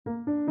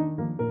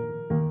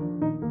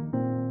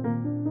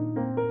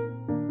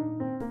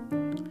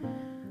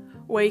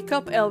Wake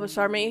up, Elvis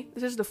Army!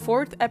 This is the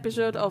 4th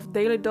episode of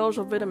Daily Dose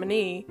of Vitamin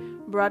E,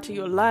 brought to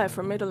you live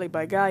from Italy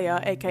by Gaia,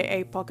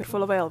 aka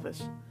Pocketful of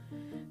Elvis.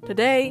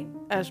 Today,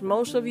 as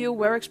most of you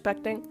were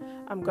expecting,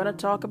 I'm gonna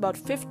talk about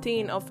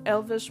 15 of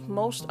Elvis'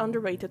 most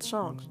underrated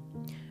songs.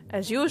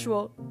 As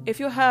usual, if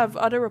you have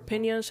other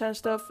opinions and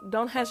stuff,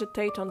 don't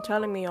hesitate on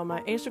telling me on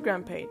my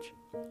Instagram page.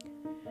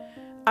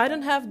 I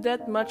don't have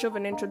that much of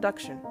an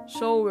introduction,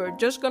 so we're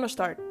just gonna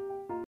start.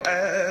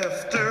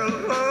 After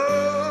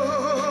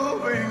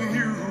loving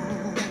you.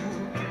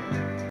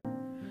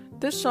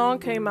 This song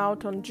came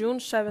out on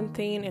June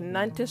 17 in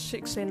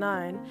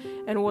 1969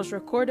 and was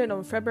recorded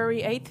on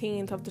February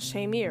 18th of the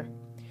same year.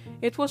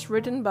 It was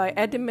written by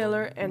Eddie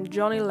Miller and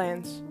Johnny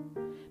Lenz.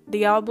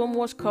 The album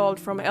was called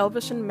From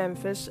Elvis in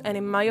Memphis, and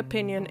in my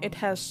opinion it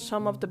has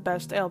some of the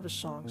best Elvis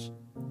songs.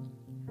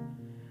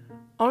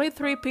 Only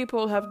 3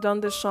 people have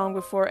done this song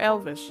before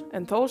Elvis,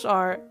 and those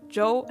are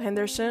Joe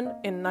Henderson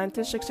in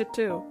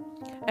 1962,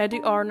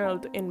 Eddie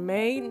Arnold in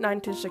May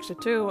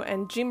 1962,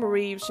 and Jim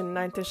Reeves in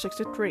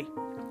 1963.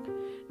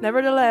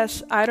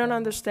 Nevertheless, I don't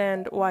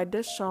understand why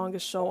this song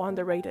is so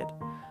underrated.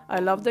 I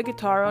love the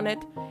guitar on it.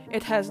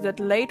 It has that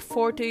late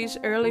 40s,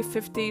 early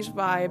 50s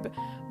vibe,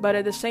 but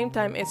at the same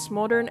time it's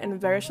modern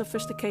and very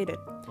sophisticated.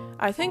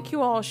 I think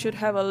you all should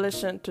have a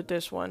listen to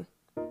this one.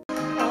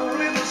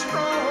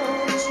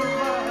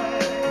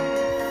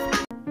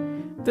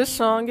 This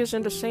song is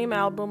in the same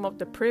album of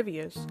the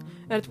previous,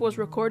 and it was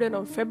recorded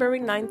on February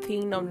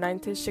 19 of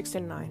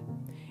 1969.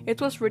 It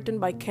was written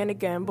by Kenny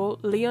Gamble,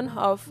 Leon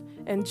Huff,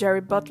 and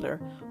Jerry Butler,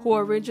 who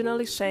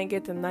originally sang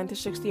it in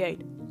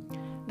 1968.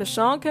 The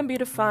song can be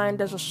defined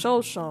as a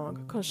soul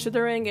song,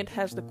 considering it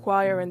has the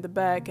choir in the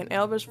back and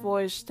Elvis'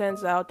 voice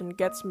stands out and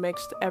gets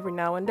mixed every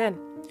now and then.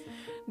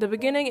 The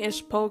beginning is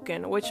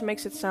spoken, which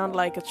makes it sound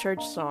like a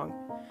church song.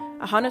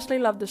 I honestly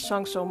love this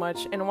song so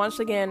much, and once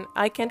again,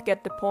 I can't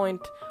get the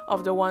point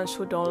of the ones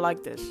who don't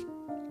like this.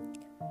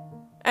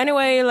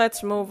 Anyway,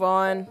 let's move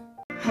on.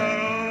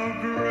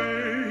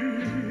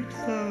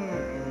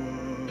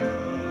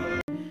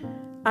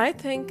 I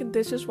think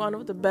this is one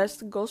of the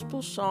best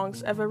gospel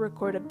songs ever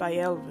recorded by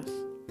Elvis.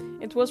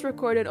 It was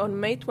recorded on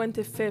May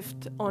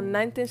 25th on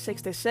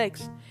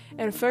 1966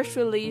 and first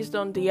released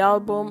on the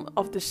album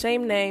of the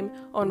same name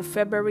on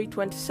February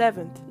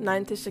 27th,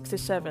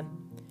 1967.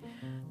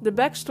 The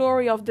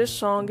backstory of this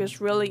song is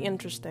really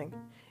interesting.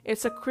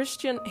 It's a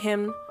Christian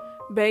hymn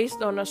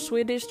based on a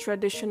Swedish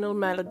traditional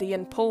melody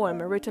and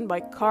poem written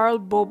by Karl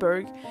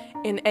Boberg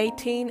in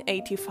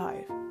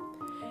 1885.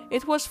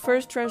 It was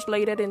first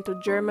translated into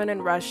German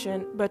and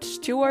Russian, but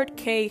Stuart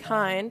K.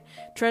 Hine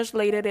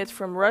translated it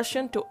from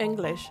Russian to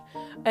English,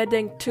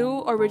 adding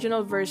 2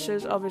 original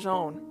verses of his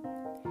own.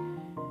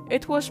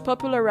 It was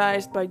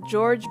popularized by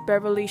George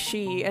Beverly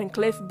Shea and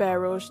Cliff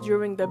Barrows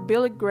during the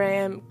Billy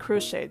Graham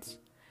Crusades.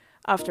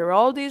 After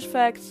all these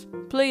facts,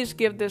 please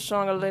give this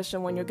song a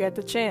listen when you get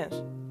the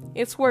chance.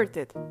 It's worth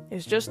it.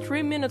 It's just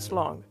 3 minutes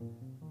long.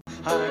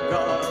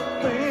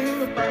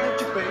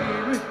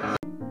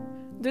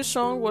 This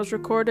song was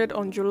recorded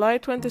on July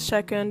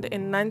 22nd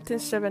in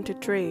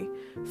 1973,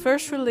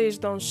 first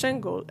released on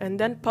single and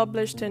then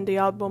published in the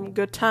album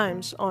Good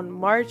Times on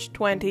March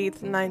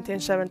 20th,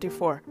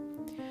 1974.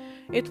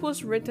 It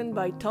was written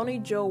by Tony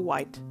Joe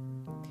White.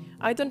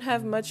 I don't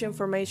have much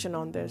information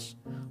on this.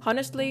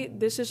 Honestly,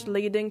 this is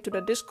leading to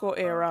the disco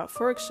era.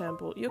 For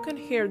example, you can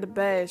hear the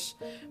bass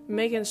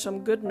making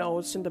some good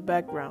notes in the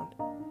background.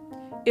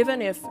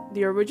 Even if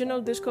the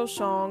original disco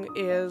song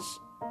is...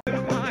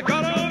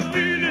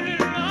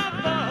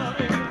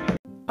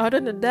 Other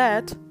than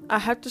that, I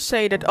have to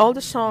say that all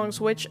the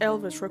songs which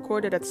Elvis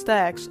recorded at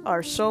Stax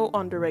are so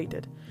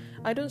underrated.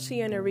 I don't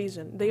see any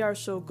reason. They are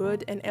so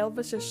good and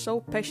Elvis is so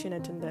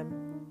passionate in them.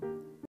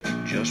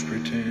 Just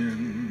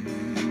pretend.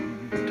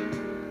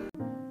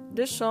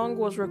 This song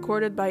was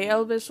recorded by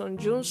Elvis on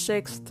June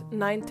 6,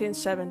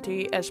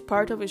 1970 as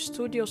part of his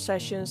studio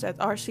sessions at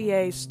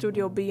RCA's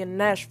Studio B in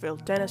Nashville,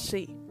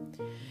 Tennessee.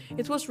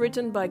 It was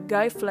written by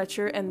Guy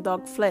Fletcher and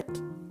Doug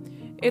Flett.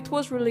 It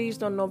was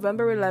released on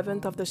November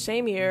 11th of the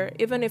same year,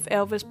 even if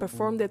Elvis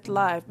performed it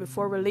live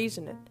before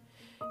releasing it.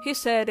 He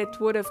said it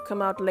would have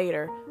come out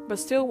later, but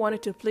still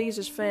wanted to please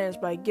his fans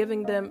by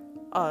giving them,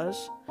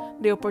 us,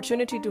 the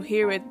opportunity to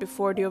hear it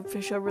before the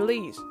official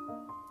release.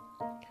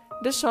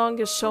 This song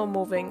is so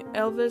moving.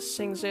 Elvis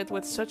sings it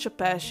with such a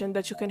passion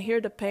that you can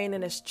hear the pain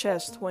in his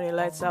chest when he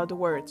lets out the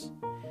words.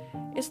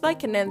 It's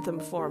like an anthem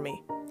for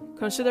me.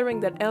 Considering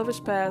that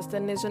Elvis passed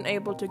and isn't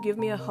able to give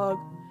me a hug,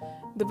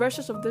 the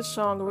verses of this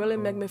song really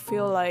make me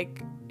feel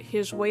like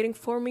he's waiting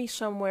for me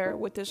somewhere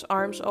with his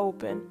arms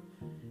open,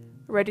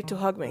 ready to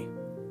hug me.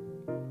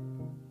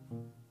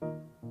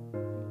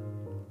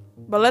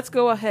 But let's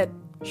go ahead,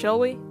 shall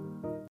we?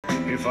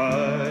 If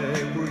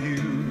I were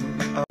you.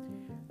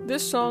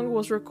 This song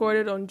was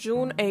recorded on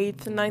June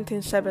 8,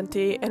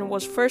 1970 and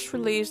was first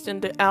released in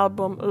the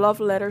album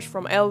Love Letters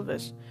from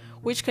Elvis,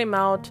 which came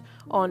out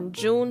on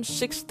June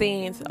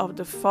 16th of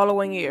the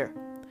following year.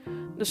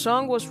 The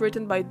song was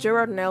written by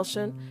Gerard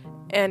Nelson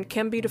and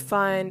can be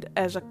defined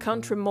as a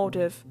country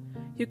motive.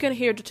 You can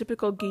hear the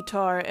typical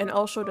guitar and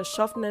also the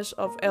softness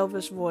of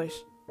Elvis'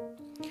 voice.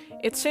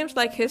 It seems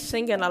like he's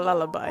singing a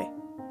lullaby.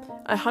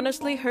 I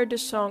honestly heard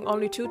this song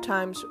only 2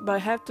 times, but I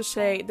have to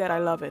say that I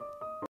love it.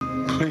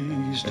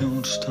 Please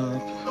don't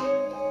stop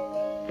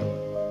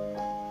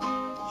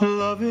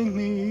loving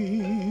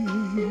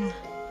me.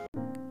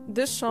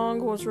 This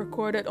song was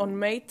recorded on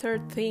May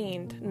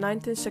 13th,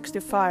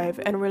 1965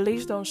 and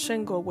released on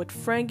single with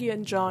Frankie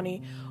and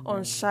Johnny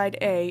on Side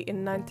A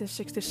in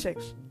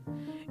 1966.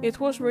 It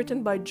was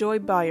written by Joy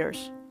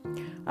Byers.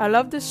 I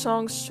love this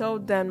song so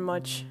damn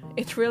much.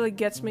 It really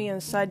gets me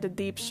inside the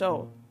deep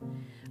soul.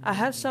 I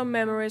have some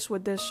memories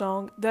with this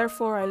song,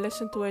 therefore I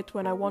listen to it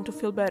when I want to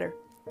feel better.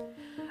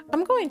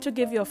 I'm going to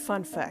give you a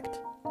fun fact.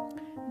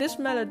 This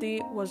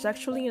melody was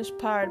actually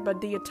inspired by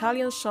the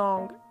Italian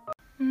song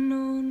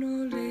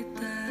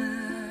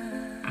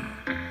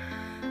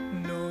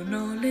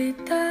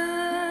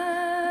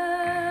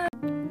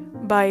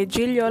by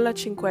Gigliola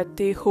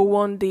Cinquetti, who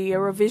won the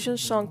Eurovision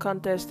Song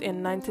Contest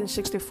in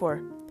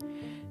 1964.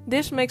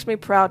 This makes me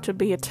proud to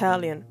be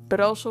Italian,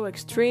 but also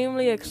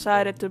extremely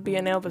excited to be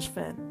an Elvis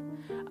fan.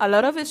 A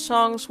lot of his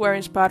songs were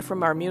inspired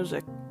from our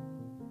music.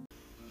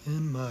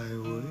 In my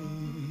way.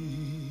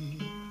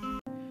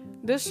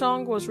 This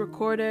song was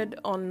recorded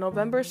on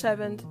November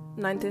 7th,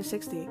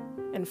 1960,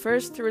 and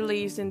first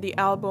released in the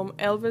album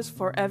Elvis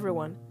for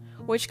Everyone,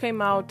 which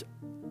came out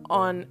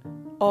on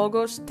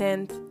August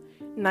 10th,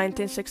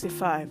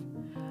 1965.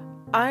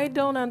 I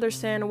don't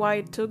understand why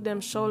it took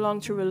them so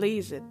long to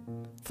release it,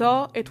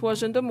 though it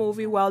was in the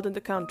movie Wild in the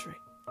Country.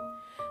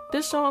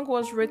 This song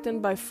was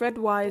written by Fred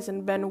Wise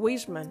and Ben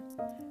Wiesman.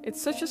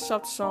 It's such a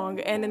soft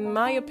song, and in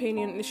my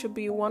opinion, it should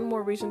be one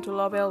more reason to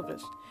love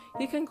Elvis.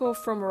 He can go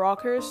from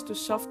rockers to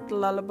soft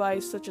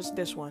lullabies such as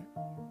this one.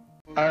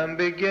 I'm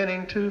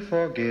beginning to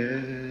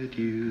forget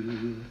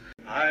you.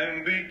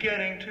 I'm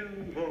beginning to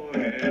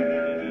forget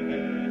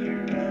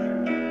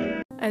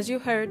you. As you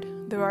heard,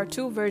 there are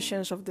 2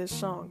 versions of this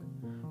song,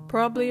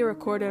 probably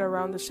recorded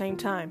around the same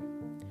time.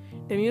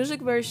 The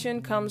music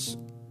version comes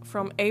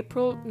from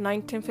April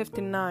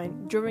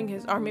 1959 during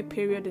his army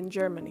period in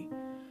Germany.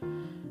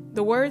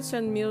 The words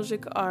and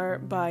music are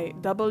by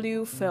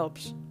W.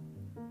 Phelps.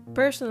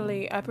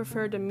 Personally, I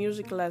prefer the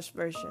music-less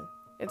version.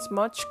 It's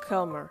much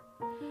calmer.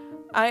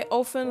 I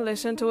often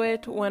listen to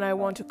it when I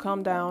want to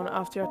calm down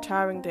after a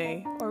tiring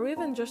day, or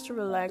even just to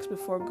relax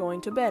before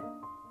going to bed.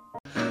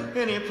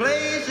 Any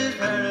place is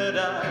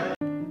paradise.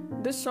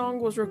 This song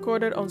was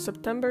recorded on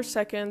September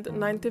 2nd,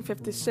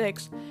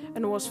 1956,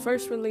 and was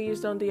first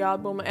released on the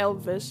album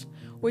Elvis,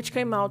 which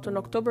came out on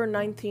October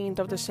 19th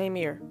of the same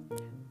year.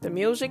 The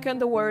music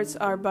and the words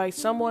are by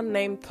someone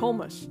named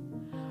Thomas.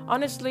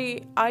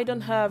 Honestly, I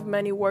don't have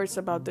many words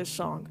about this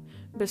song,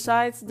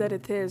 besides that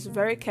it is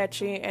very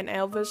catchy and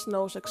Elvis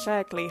knows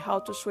exactly how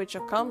to switch a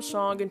calm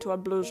song into a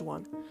blues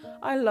one.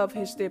 I love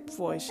his deep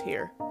voice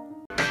here.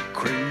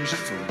 Crazy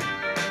fool.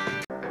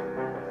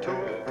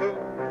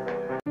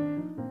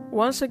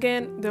 Once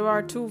again, there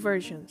are 2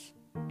 versions.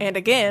 And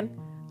again,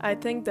 I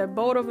think that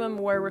both of them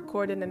were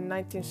recorded in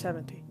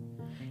 1970.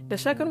 The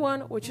second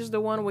one, which is the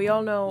one we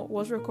all know,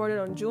 was recorded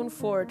on June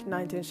 4th,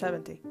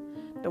 1970.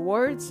 The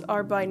words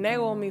are by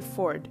Naomi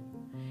Ford.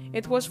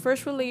 It was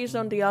first released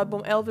on the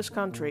album Elvis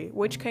Country,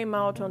 which came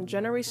out on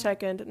January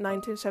 2nd,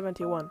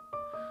 1971.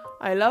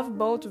 I love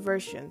both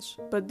versions,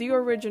 but the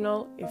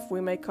original, if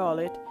we may call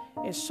it,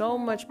 is so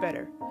much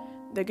better.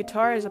 The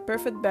guitar is a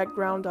perfect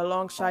background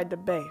alongside the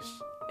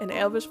bass, and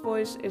Elvis'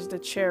 voice is the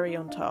cherry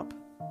on top.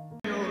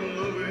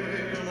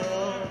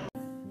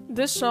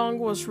 This song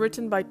was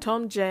written by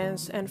Tom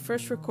Jans and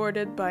first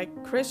recorded by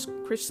Chris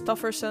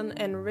Christopherson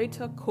and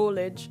Rita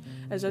Coolidge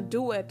as a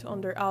duet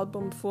on their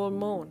album Full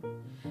Moon.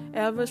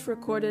 Elvis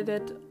recorded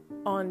it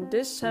on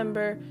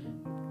December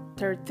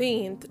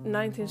 13th,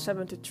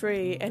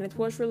 1973, and it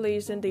was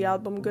released in the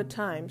album Good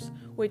Times,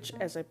 which,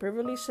 as I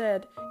previously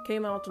said,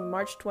 came out on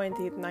March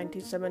 20th,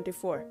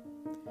 1974.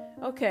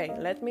 Okay,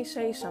 let me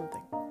say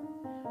something.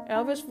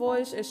 Elvis'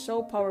 voice is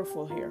so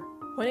powerful here.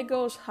 When it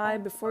goes high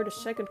before the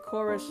second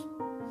chorus,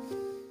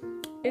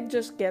 it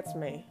just gets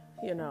me,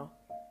 you know.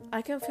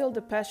 I can feel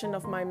the passion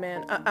of my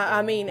man,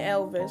 I mean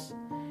Elvis.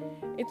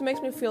 It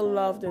makes me feel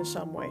loved in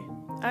some way.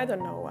 I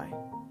don't know why.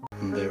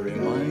 They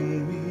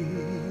remind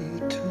me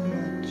too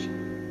much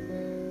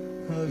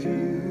of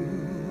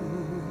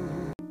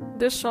you.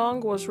 This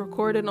song was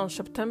recorded on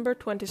September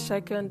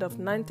 22nd of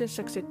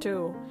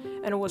 1962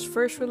 and was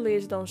first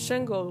released on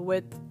single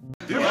with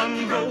Your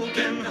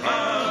Unbroken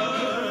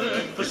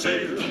Heart for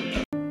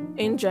Sale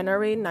in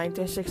January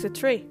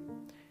 1963.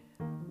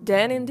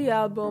 Then in the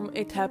album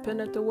It Happened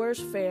at the World's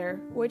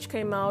Fair, which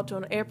came out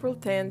on April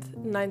 10th,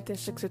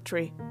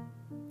 1963.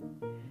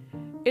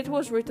 It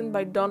was written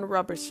by Don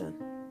Robertson.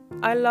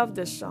 I love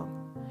this song.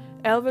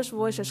 Elvis'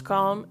 voice is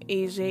calm,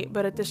 easy,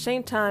 but at the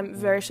same time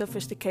very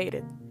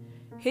sophisticated.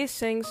 He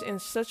sings in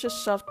such a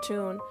soft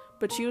tune,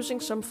 but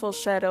using some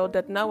falsetto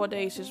that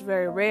nowadays is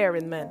very rare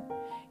in men.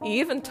 He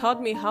even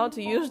taught me how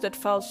to use that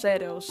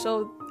falsetto,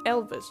 so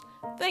Elvis,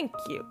 thank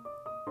you.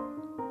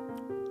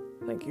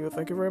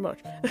 Thank you very much.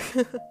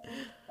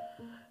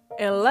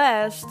 And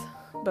last,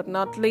 but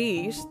not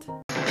least,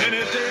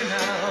 Any day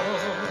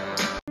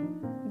now.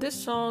 this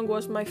song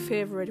was my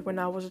favorite when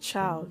I was a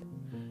child.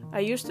 I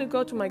used to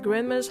go to my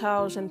grandma's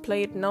house and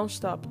play it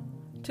non-stop.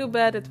 Too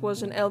bad it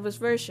was an Elvis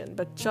version,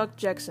 but Chuck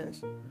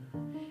Jackson's.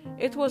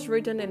 It was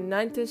written in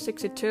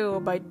 1962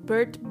 by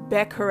Burt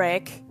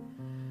Bacharach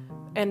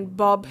and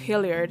Bob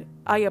Hilliard.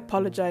 I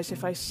apologize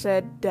if I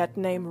said that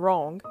name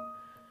wrong.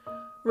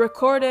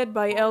 Recorded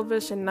by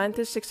Elvis in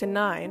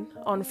 1969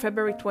 on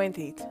February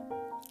 20th.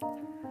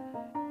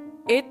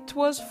 It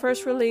was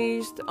first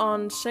released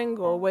on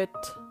single with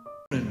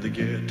In the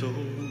ghetto.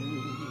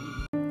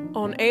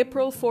 on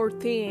April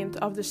 14th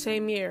of the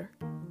same year.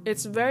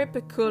 It's very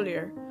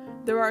peculiar.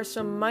 There are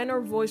some minor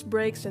voice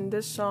breaks in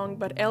this song,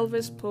 but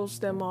Elvis pulls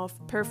them off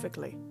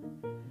perfectly.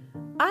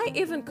 I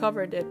even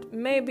covered it.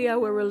 Maybe I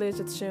will release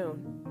it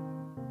soon.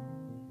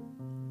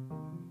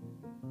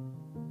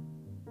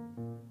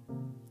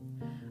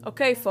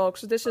 Okay,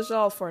 folks, this is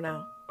all for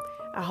now.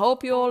 I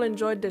hope you all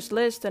enjoyed this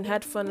list and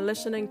had fun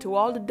listening to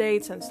all the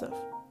dates and stuff.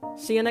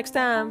 See you next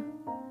time!